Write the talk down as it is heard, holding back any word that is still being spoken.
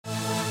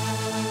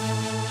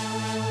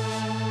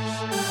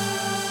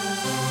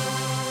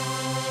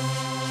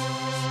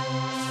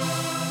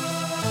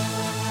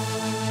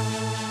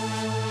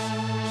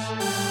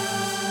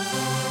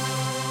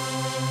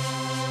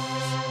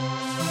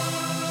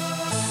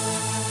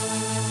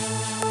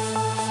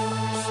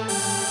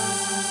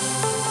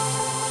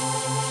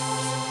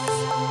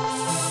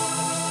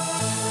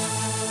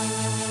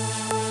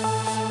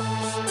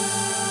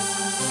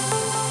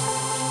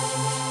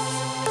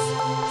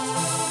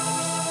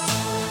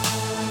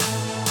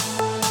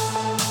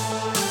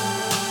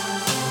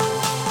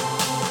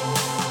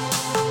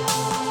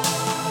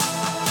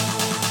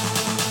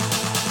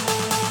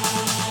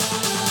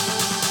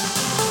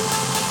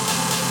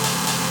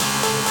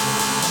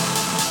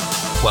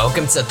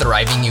Welcome to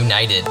Thriving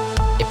United.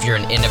 If you're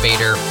an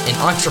innovator, an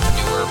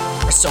entrepreneur,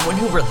 or someone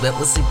who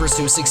relentlessly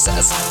pursues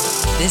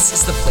success, this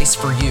is the place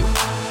for you.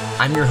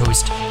 I'm your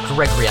host,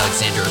 Gregory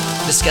Alexander,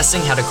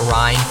 discussing how to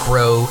grind,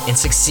 grow, and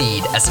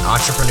succeed as an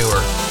entrepreneur.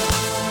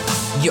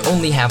 You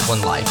only have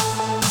one life,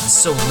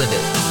 so live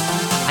it.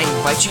 I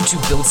invite you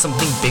to build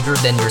something bigger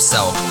than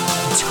yourself,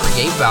 to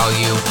create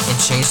value and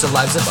change the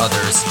lives of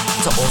others,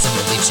 to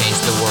ultimately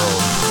change the world.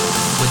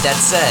 With that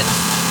said,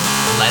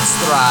 let's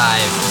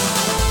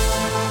thrive.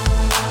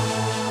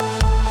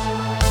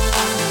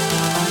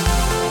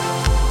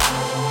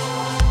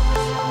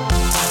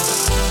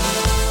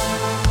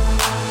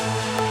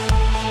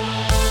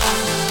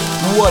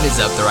 What is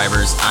up,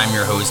 Thrivers? I'm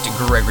your host,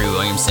 Gregory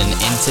Williamson,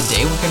 and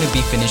today we're going to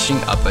be finishing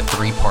up a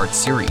 3-part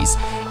series.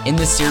 In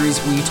this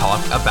series, we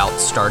talk about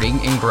starting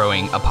and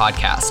growing a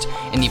podcast.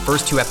 In the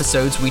first 2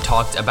 episodes, we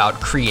talked about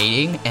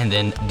creating and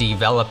then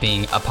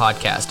developing a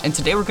podcast. And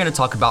today we're going to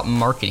talk about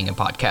marketing a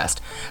podcast.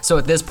 So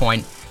at this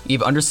point,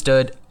 you've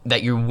understood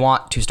that you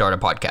want to start a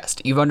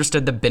podcast. You've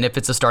understood the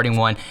benefits of starting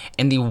one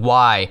and the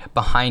why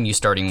behind you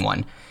starting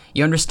one.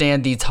 You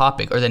understand the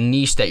topic or the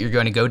niche that you're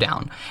going to go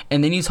down.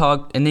 And then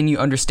you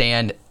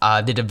understand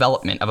the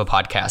development of a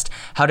podcast,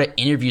 how to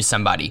interview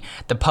somebody,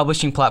 the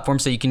publishing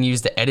platforms that you can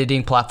use, the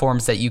editing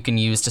platforms that you can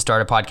use to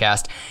start a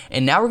podcast.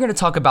 And now we're going to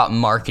talk about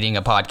marketing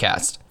a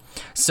podcast.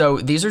 So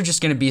these are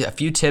just going to be a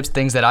few tips,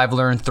 things that I've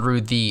learned through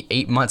the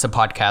 8 months of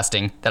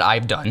podcasting that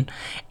I've done.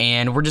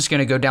 And we're just going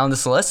to go down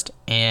this list,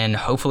 and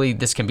hopefully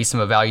this can be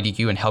some value to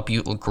you and help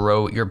you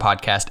grow your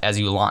podcast as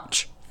you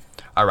launch.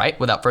 All right,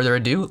 without further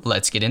ado,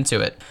 let's get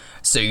into it.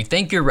 So you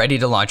think you're ready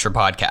to launch your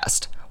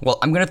podcast? Well,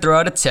 I'm going to throw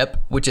out a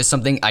tip, which is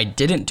something I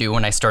didn't do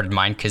when I started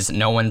mine because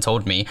no one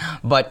told me.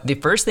 But the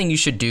first thing you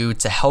should do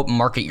to help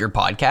market your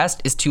podcast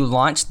is to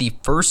launch the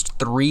first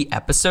 3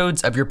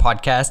 episodes of your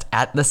podcast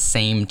at the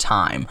same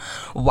time.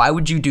 Why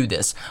would you do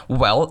this?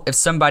 Well, if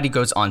somebody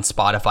goes on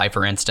Spotify,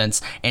 for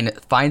instance, and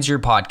finds your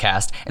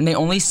podcast and they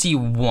only see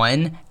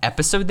 1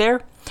 episode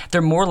there,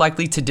 they're more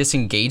likely to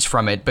disengage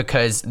from it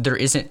because there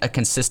isn't a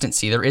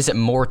consistency. There isn't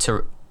more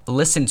to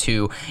listen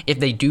to if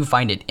they do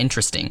find it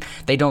interesting.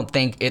 They don't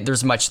think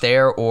there's much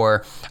there,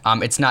 or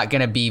it's not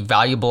going to be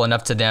valuable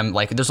enough to them.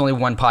 Like, there's only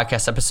 1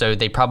 podcast episode.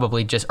 They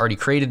probably just already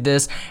created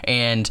this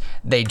and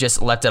they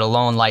just left it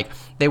alone. Like,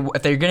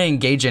 if they're going to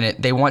engage in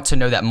it, they want to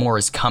know that more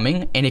is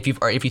coming. And if you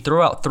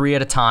throw out 3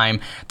 at a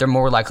time, they're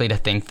more likely to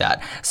think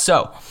that.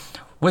 So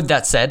with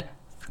that said,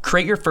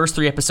 create your first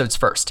 3 episodes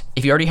first.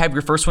 If you already have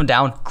your first one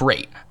down,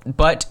 great.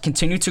 But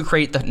continue to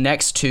create the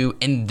next 2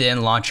 and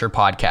then launch your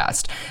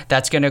podcast.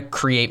 That's going to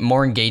create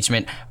more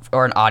engagement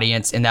for an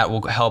audience, and that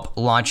will help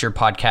launch your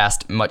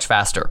podcast much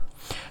faster.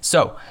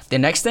 So the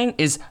next thing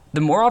is,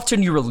 the more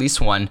often you release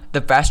one,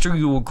 the faster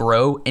you will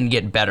grow and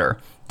get better.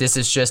 This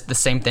is just the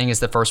same thing as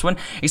the first one,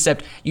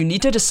 except you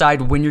need to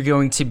decide when you're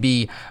going to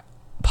be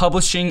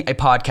publishing a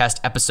podcast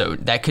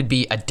episode. That could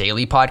be a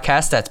daily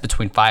podcast that's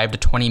between 5 to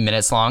 20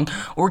 minutes long,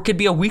 or it could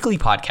be a weekly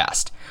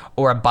podcast,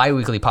 or a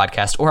bi-weekly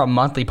podcast, or a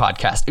monthly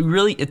podcast.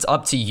 It's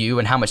up to you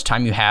and how much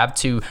time you have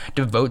to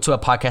devote to a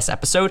podcast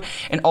episode.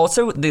 And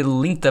also the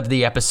length of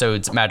the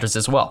episodes matters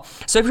as well.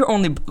 So if you're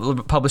only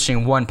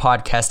publishing 1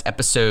 podcast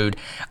episode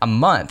a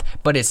month,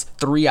 but it's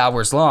 3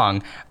 hours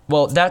long,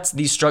 well, that's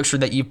the structure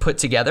that you put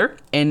together,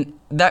 and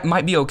that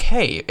might be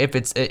okay if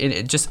it's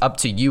just up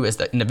to you as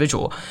the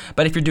individual.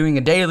 But if you're doing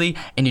a daily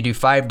and you do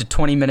 5 to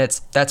 20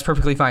 minutes, that's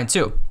perfectly fine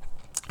too.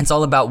 It's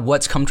all about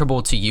what's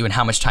comfortable to you and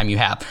how much time you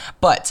have.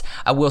 But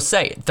I will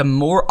say, the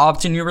more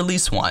often you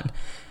release one,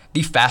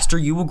 the faster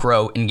you will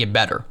grow and get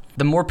better.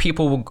 The more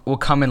people will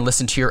come and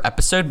listen to your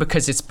episode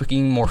because it's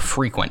becoming more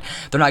frequent.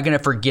 They're not going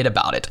to forget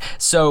about it.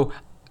 So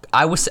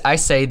I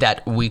say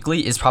that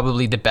weekly is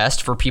probably the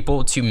best for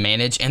people to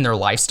manage in their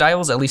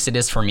lifestyles. At least it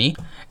is for me.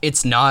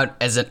 It's not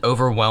as an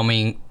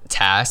overwhelming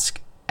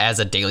task as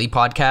a daily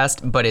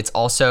podcast, but it's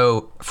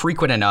also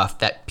frequent enough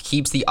that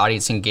keeps the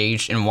audience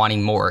engaged and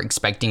wanting more,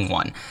 expecting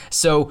one.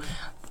 So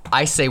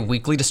I say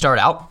weekly to start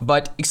out,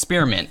 but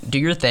experiment, do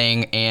your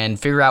thing, and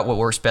figure out what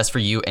works best for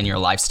you and your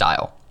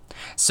lifestyle.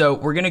 So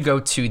we're going to go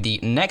to the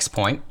next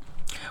point,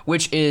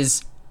 which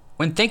is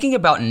when thinking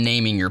about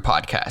naming your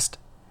podcast.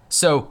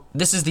 So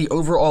this is the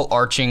overall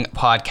arching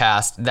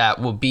podcast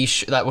that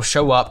will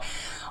show up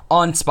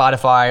on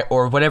Spotify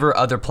or whatever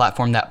other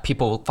platform that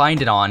people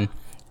find it on.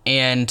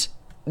 And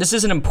this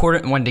is an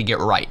important one to get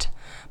right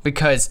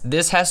because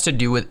this has to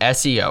do with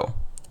SEO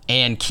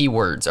and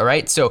keywords, all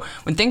right? So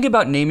when thinking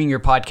about naming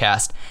your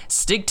podcast,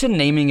 stick to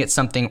naming it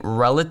something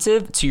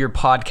relative to your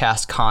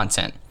podcast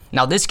content.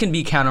 Now, this can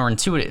be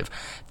counterintuitive.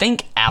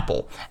 Think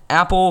Apple.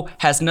 Apple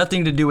has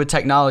nothing to do with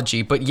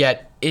technology, but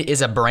yet it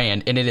is a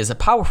brand, and it is a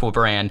powerful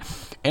brand,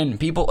 and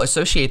people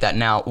associate that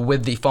now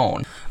with the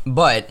phone.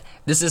 But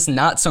this is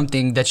not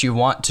something that you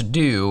want to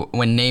do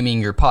when naming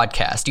your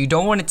podcast. You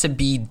don't want it to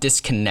be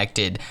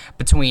disconnected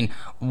between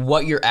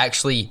what you're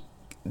actually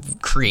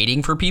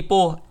creating for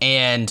people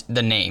and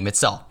the name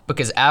itself,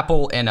 because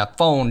Apple and a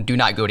phone do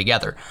not go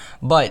together.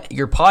 But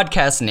your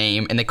podcast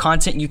name and the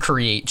content you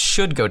create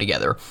should go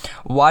together.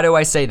 Why do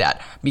I say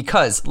that?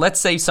 Because let's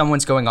say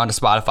someone's going on to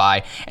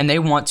Spotify and they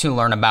want to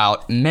learn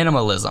about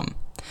minimalism.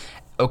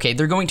 Okay,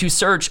 they're going to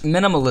search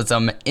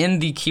minimalism in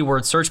the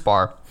keyword search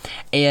bar,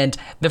 and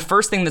the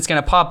first thing that's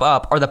going to pop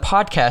up are the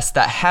podcasts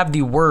that have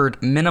the word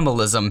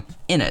minimalism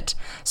in it.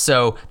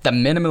 So the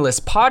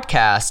Minimalist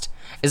Podcast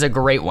is a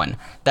great one.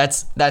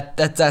 That's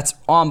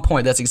on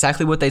point. That's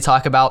exactly what they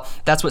talk about.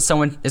 That's what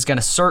someone is going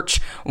to search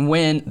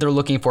when they're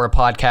looking for a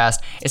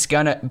podcast. It's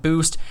going to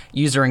boost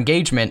user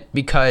engagement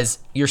because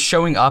you're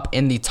showing up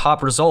in the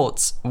top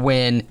results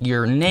when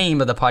your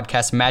name of the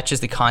podcast matches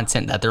the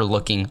content that they're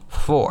looking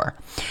for.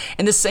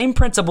 And the same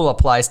principle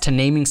applies to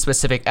naming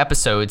specific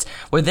episodes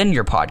within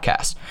your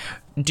podcast.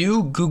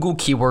 Do Google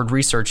keyword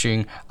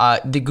researching,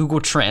 the Google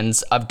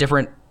Trends of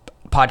different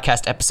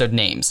podcast episode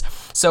names.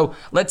 So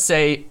let's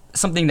say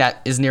something that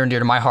is near and dear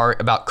to my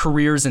heart about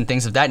careers and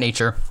things of that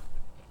nature.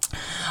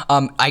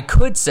 I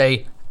could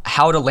say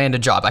how to land a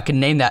job. I could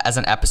name that as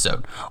an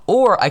episode,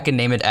 or I could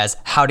name it as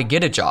how to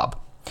get a job.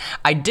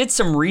 I did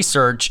some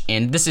research,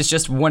 and this is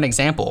just one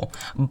example,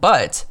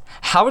 but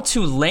how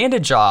to land a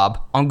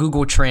job on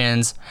Google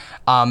Trends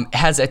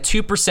has a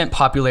 2%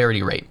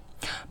 popularity rate.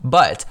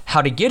 But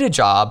how to get a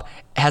job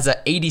has an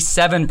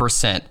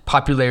 87%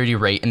 popularity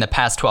rate in the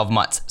past 12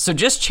 months. So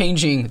just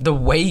changing the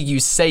way you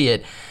say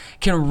it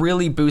can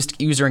really boost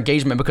user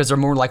engagement because they're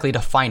more likely to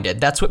find it.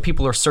 That's what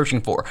people are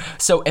searching for.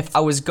 So if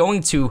I was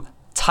going to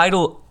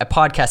title a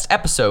podcast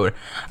episode,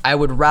 I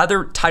would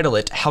rather title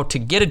it How to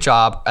Get a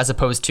Job as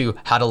opposed to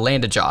How to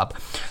Land a Job.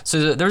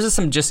 So there's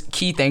some just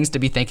key things to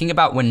be thinking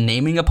about when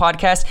naming a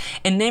podcast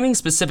and naming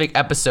specific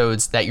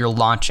episodes that you're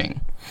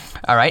launching.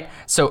 All right,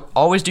 so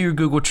always do your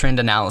Google Trend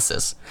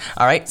analysis.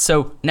 All right,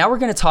 so now we're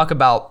going to talk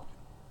about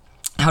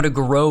how to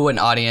grow an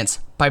audience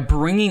by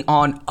bringing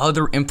on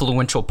other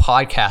influential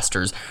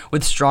podcasters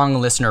with strong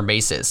listener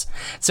bases.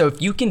 So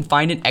if you can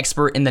find an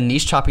expert in the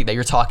niche topic that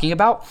you're talking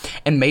about,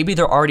 and maybe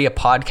they're already a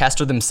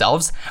podcaster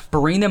themselves,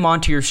 bring them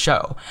onto your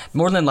show.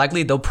 More than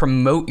likely, they'll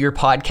promote your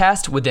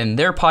podcast within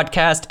their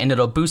podcast, and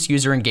it'll boost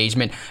user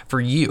engagement for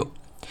you.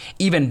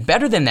 Even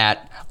better than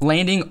that,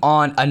 landing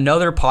on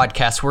another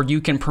podcast where you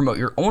can promote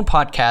your own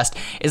podcast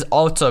is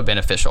also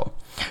beneficial.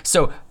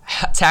 So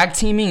tag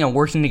teaming and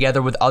working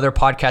together with other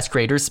podcast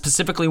creators,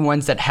 specifically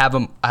ones that have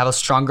a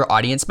stronger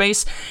audience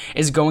base,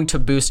 is going to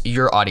boost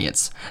your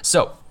audience.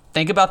 So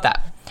think about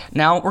that.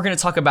 Now we're going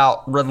to talk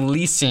about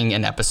releasing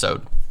an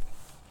episode.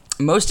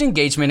 Most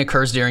engagement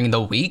occurs during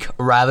the week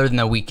rather than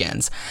the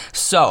weekends.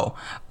 So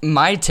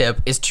my tip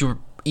is to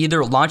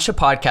either launch a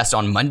podcast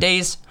on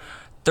Mondays,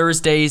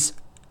 Thursdays,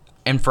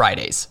 and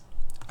Fridays.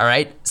 All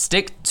right,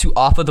 stick to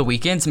off of the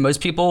weekends.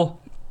 Most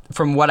people,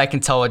 from what I can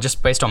tell,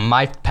 just based on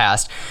my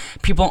past,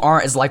 people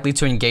aren't as likely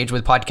to engage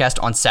with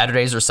podcasts on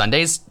Saturdays or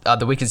Sundays,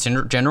 the weekends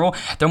in general.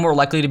 They're more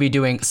likely to be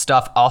doing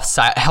stuff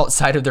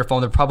outside of their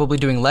phone. They're probably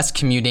doing less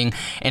commuting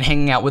and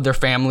hanging out with their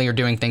family or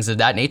doing things of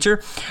that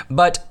nature.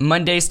 But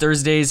Mondays,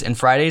 Thursdays, and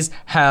Fridays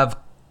have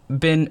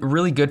been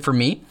really good for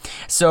me.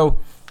 So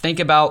think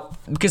about,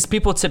 because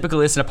people typically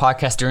listen to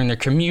podcasts during their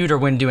commute or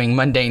when doing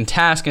mundane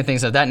tasks and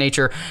things of that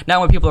nature, not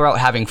when people are out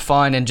having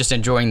fun and just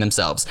enjoying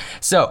themselves.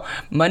 So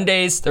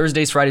Mondays,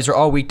 Thursdays, Fridays are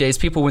all weekdays.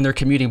 People when they're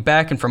commuting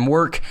back and from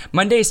work.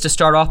 Mondays to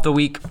start off the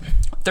week.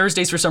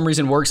 Thursdays for some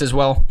reason works as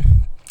well.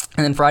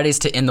 And then Fridays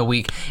to end the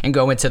week and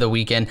go into the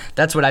weekend.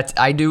 That's what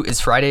I do is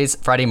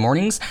Friday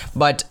mornings.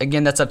 But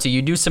again, that's up to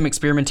you. Do some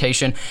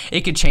experimentation.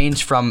 It could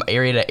change from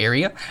area to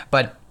area,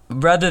 but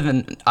rather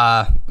than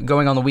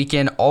going on the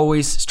weekend,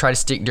 always try to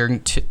stick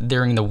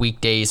during the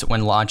weekdays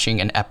when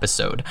launching an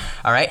episode.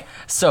 All right.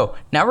 So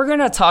now we're going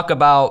to talk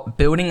about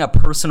building a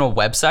personal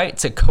website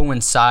to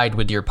coincide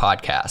with your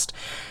podcast.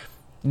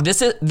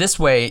 This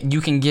way you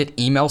can get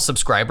email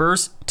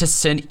subscribers to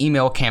send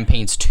email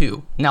campaigns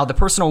to. Now the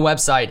personal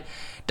website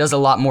does a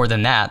lot more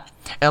than that.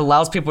 It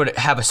allows people to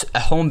have a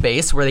home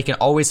base where they can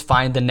always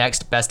find the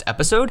next best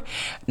episode,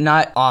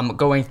 not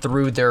going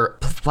through their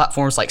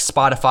platforms like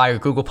Spotify or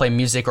Google Play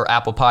Music or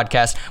Apple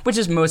Podcasts, which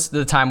is most of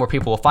the time where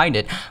people will find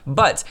it.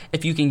 But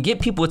if you can get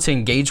people to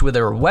engage with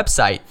their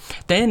website,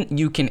 then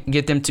you can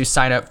get them to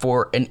sign up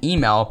for an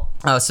email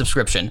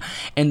subscription.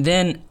 And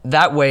then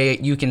that way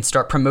you can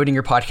start promoting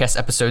your podcast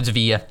episodes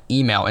via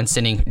email and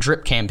sending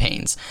drip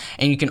campaigns.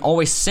 And you can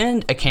always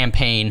send a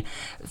campaign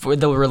for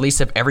the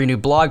release of every new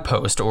blog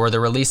post or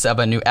the release of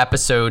a new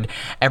episode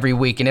every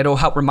week, and it'll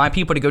help remind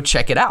people to go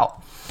check it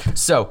out.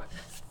 So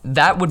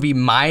that would be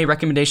my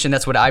recommendation.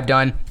 That's what I've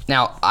done.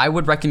 Now, I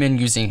would recommend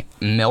using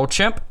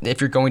MailChimp.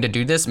 If you're going to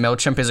do this,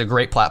 MailChimp is a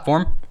great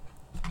platform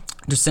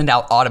to send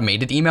out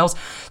automated emails.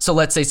 So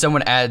let's say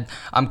someone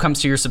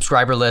comes to your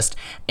subscriber list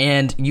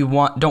and you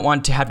don't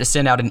want to have to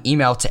send out an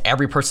email to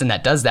every person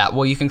that does that.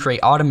 Well, you can create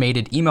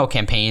automated email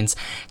campaigns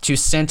to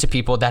send to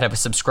people that have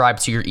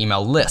subscribed to your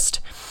email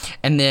list.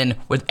 And then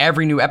with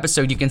every new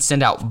episode, you can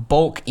send out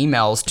bulk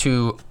emails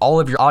to all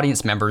of your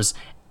audience members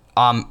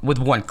with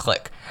one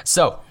click.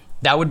 So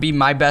that would be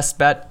my best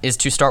bet, is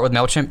to start with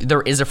MailChimp.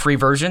 There is a free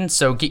version,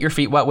 so get your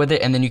feet wet with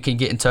it, and then you can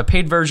get into a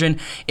paid version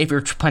if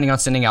you're planning on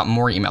sending out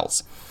more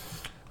emails.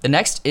 The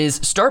next is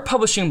start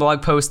publishing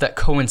blog posts that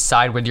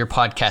coincide with your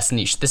podcast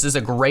niche. This is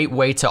a great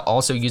way to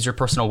also use your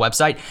personal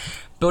website.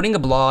 Building a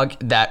blog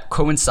that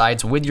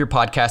coincides with your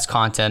podcast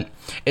content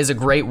is a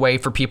great way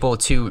for people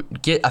to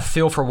get a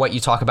feel for what you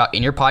talk about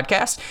in your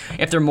podcast.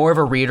 If they're more of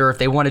a reader, if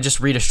they want to just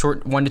read a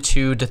short 1 to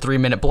 2 to 3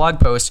 minute blog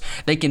post,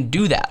 they can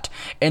do that.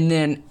 And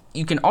then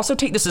you can also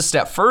take this a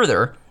step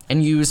further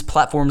and use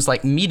platforms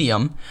like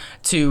Medium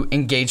to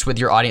engage with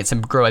your audience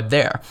and grow it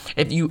there.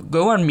 If you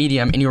go on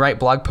Medium and you write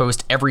blog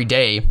posts every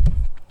day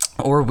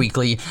or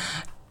weekly,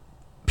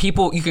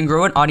 you can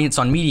grow an audience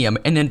on Medium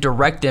and then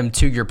direct them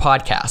to your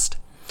podcast.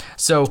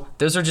 So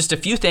those are just a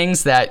few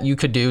things that you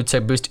could do to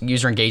boost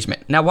user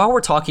engagement. Now, while we're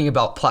talking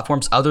about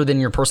platforms other than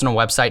your personal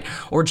website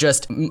or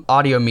just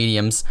audio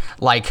mediums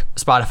like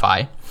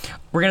Spotify,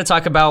 we're going to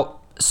talk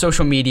about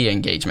social media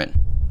engagement.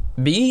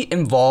 Be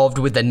involved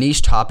with a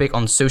niche topic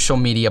on social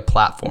media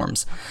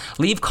platforms.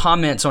 Leave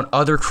comments on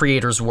other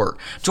creators' work.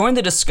 Join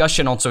the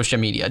discussion on social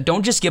media.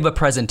 Don't just give a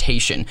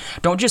presentation.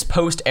 Don't just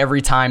post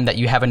every time that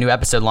you have a new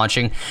episode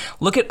launching.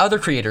 Look at other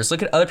creators.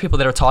 Look at other people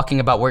that are talking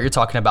about what you're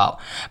talking about.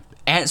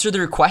 Answer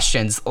their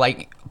questions,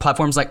 like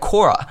platforms like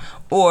Quora,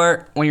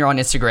 or when you're on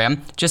Instagram,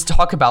 just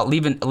talk about,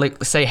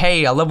 say,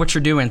 hey, I love what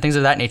you're doing, things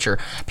of that nature.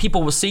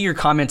 People will see your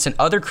comments and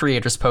other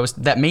creators' posts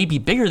that may be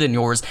bigger than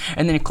yours,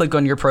 and then click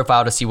on your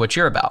profile to see what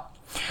you're about.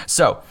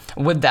 So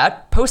with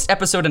that, post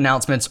episode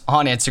announcements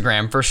on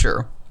Instagram for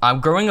sure. I'm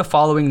growing a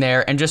following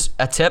there, and just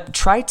a tip,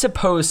 try to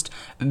post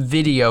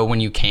video when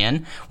you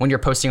can, when you're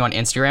posting on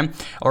Instagram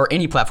or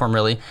any platform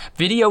really.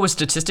 Video is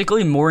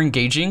statistically more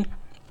engaging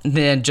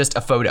than just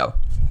a photo.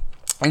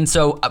 And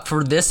so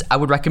for this, I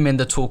would recommend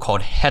the tool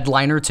called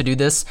Headliner to do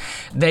this.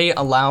 They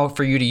allow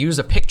for you to use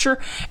a picture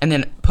and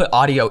then put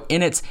audio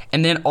in it,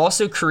 and then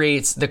also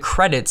creates the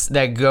credits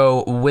that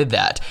go with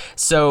that.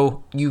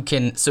 So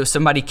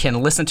somebody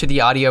can listen to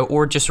the audio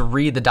or just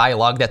read the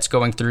dialogue that's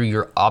going through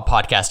your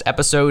podcast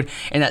episode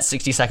in that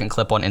 60-second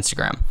clip on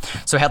Instagram.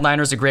 So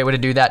Headliner is a great way to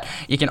do that.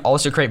 You can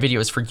also create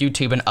videos for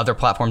YouTube and other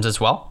platforms as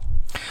well.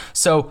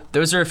 So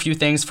those are a few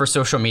things for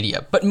social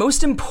media. But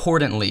most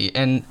importantly,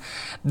 and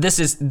this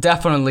is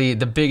definitely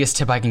the biggest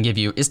tip I can give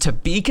you, is to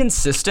be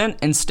consistent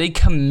and stay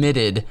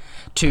committed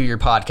to your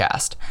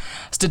podcast.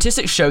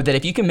 Statistics show that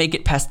if you can make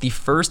it past the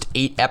first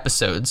 8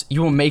 episodes,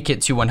 you will make it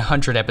to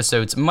 100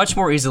 episodes much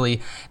more easily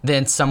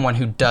than someone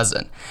who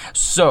doesn't.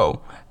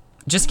 So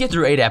just get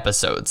through 8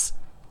 episodes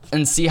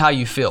and see how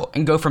you feel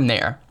and go from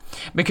there.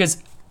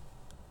 Because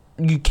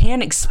you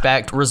can't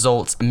expect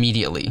results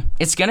immediately.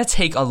 It's going to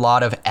take a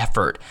lot of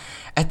effort.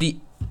 At the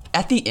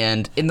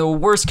end, in the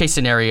worst case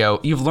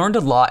scenario, you've learned a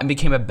lot and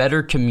became a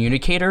better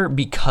communicator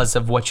because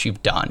of what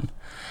you've done.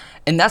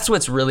 And that's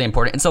what's really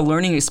important. It's a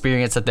learning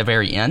experience at the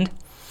very end.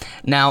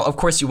 Now, of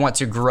course, you want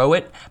to grow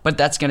it, but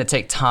that's going to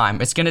take time.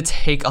 It's going to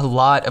take a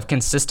lot of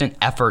consistent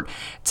effort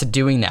to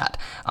doing that.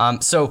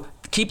 So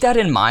keep that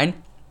in mind.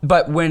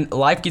 But when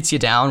life gets you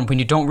down, when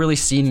you don't really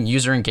see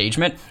user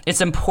engagement, it's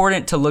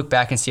important to look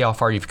back and see how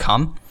far you've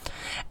come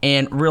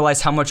and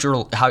realize how much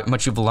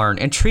you've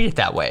learned and treat it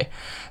that way.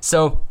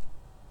 So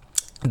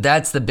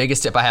that's the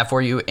biggest tip I have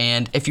for you.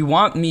 And if you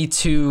want me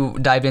to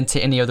dive into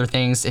any other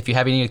things, if you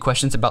have any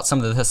questions about some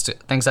of the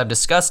things I've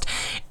discussed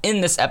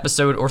in this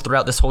episode or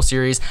throughout this whole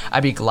series,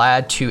 I'd be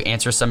glad to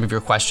answer some of your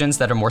questions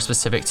that are more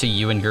specific to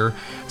you and your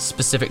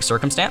specific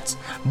circumstance.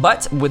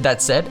 But with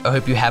that said, I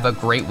hope you have a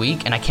great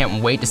week, and I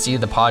can't wait to see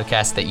the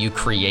podcast that you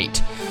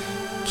create.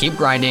 Keep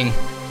grinding,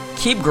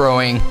 keep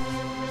growing,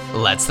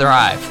 let's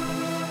thrive.